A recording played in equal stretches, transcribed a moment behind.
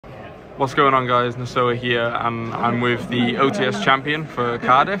What's going on, guys? Nesoa here, and I'm with the OTS champion for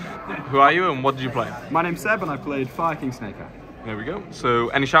Cardiff. Who are you and what did you play? My name's Seb and I played Fire King Snaker. There we go. So,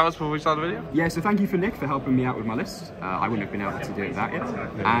 any shout-outs before we start the video? Yeah, so thank you for Nick for helping me out with my list. I wouldn't have been able to do it without you.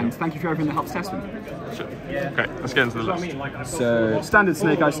 And thank you for everyone that helps test with me. Sure. Okay, let's get into the list. So, standard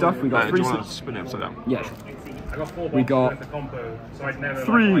Snake Eye stuff, we got do three... you want to spin it upside down? Yeah, sure. We got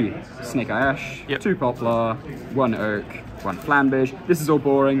 3 Snake Eye Ash, 2 Poplar, 1 Oak, 1 Flambage. This is all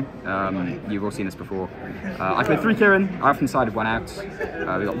boring, you've all seen this before. I played 3 Kirin, I often sided 1 out.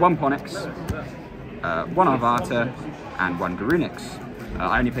 We got 1 Ponix, 1 Arvata, and 1 Garunix.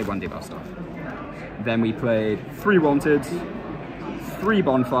 I only played 1 Debuff stuff. Then we played 3 Wanted, 3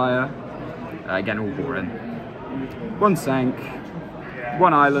 Bonfire, again all boring. 1 Sank,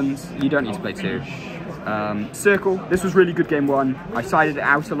 1 Island, you don't need to play 2. Circle, this was really good game 1. I sided it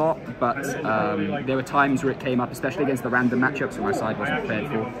out a lot, but there were times where it came up, especially against the random matchups where my side wasn't prepared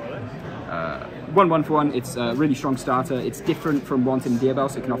for. 1 for 1, it's a really strong starter. It's different from Wanted and Dearbell,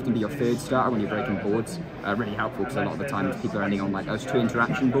 so it can often be your 3rd starter when you're breaking boards. Really helpful because a lot of the times people are ending on like those 2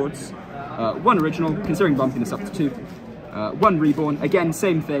 interaction boards. 1 original, considering bumping this up to 2. 1 Reborn, again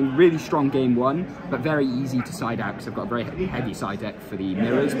same thing, really strong game 1, but very easy to side out because I've got a very heavy side deck for the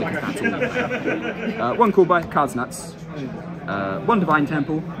mirrors because that's all I play. 1 Call By, Cards Nuts. 1 Divine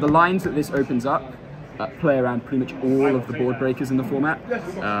Temple. The lines that this opens up play around pretty much all of the board breakers in the format,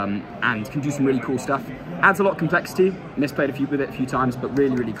 and can do some really cool stuff. Adds a lot of complexity. Misplayed with it a few times, but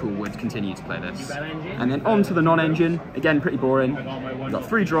really cool. Would continue to play this. And then on to the non-engine. Again, pretty boring. We've got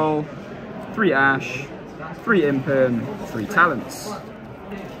 3 Droll, 3 Ash, 3 Imperm, 3 Talents.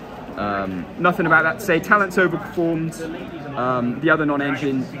 Nothing about that to say. Talents overperformed. The other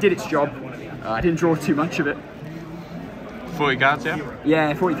non-engine did its job. I didn't draw too much of it. 40 cards, yeah?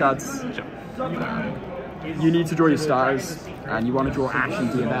 Yeah, 40 cards. Sure. You need to draw your starters, and you want to draw Ash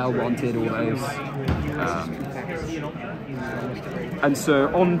and Dearbell, Wanted, all those. And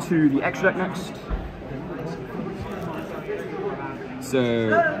so on to the extra deck next. So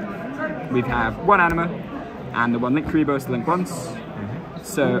we have 1 Anima and the 1 Link Kuriboh to link once.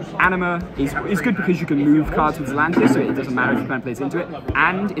 So Anima is good because you can move cards with Zelantis, so it doesn't matter if your opponent plays into it,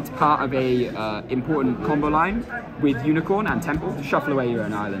 and it's part of a important combo line with Unicorn and Temple to shuffle away your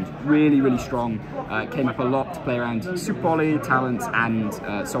own island. Really strong. Came up a lot to play around Super Poly, Talents, and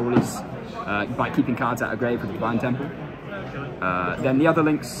Soul Release by keeping cards out of grave with Divine Temple. Then the other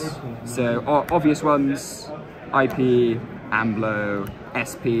links, so obvious ones: IP, Amblo,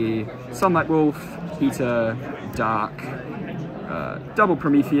 SP, Sunlight Wolf, Heater, Dark. Double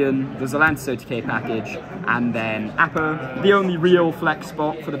Promethean, the Zelantis OTK package, and then Appa. The only real flex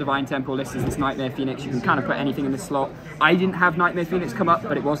spot for the Divine Temple list is this Nightmare Phoenix. You can kind of put anything in this slot. I didn't have Nightmare Phoenix come up,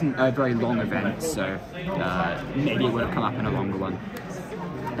 but it wasn't a very long event, so maybe it would have come up in a longer one.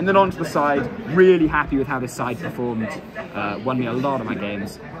 And then on to the side, really happy with how this side performed. Won me a lot of my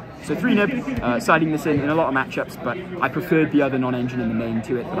games. So 3 Nib, siding this in a lot of matchups, but I preferred the other non-engine in the main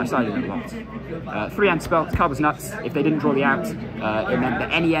to it, but I sided it a lot. 3 Antispell, card was nuts. If they didn't draw the out, it meant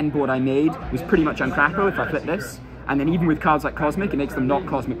that any end board I made was pretty much uncrackable if I flipped this. And then even with cards like Cosmic, it makes them not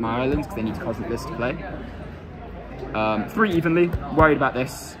Cosmic My Islands because they need Cosmic this to play. 3 Evenly, worried about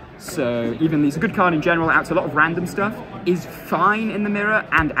this. So Evenly is a good card in general, outs a lot of random stuff, is fine in the mirror,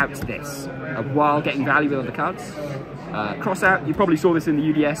 and outs this, while getting value with other cards. Cross out, you probably saw this in the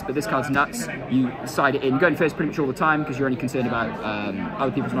UDS, but this card's nuts. You side it in, going first pretty much all the time because you're only concerned about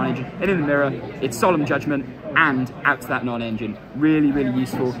other people's non-engine. And in the mirror, it's Solemn Judgment and outs that non-engine. Really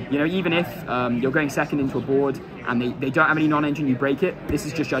useful. You know, even if you're going second into a board and they don't have any non-engine, you break it, this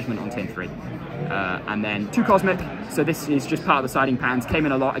is just Judgment on turn 3. And then 2 Cosmic, so this is just part of the siding pans, came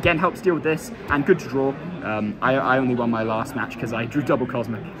in a lot, again helps deal with this, and good to draw. I only won my last match because I drew double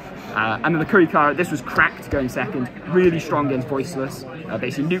Cosmic. And then the Kurikara, this was cracked going second, really strong against Voiceless,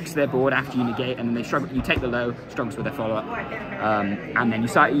 basically nukes their board after you negate, and then they struggle, you take the low, struggles with their follow-up. And then you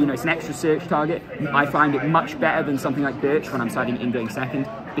start, you know, it's an extra search target. I find it much better than something like Birch when I'm siding in going second,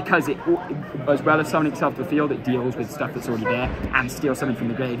 because it, as well as summoning itself to the field, it deals with stuff that's already there, and steal something from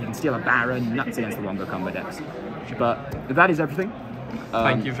the grave. You can steal a Baron, nuts against the Wombo combo decks. But that is everything.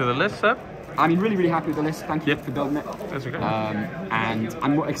 Thank you for the list, Seb. I mean, really happy with the list. Thank you for building it. That's okay. And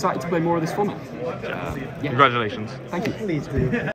I'm excited to play more of this format. Yeah. Congratulations. Thank you.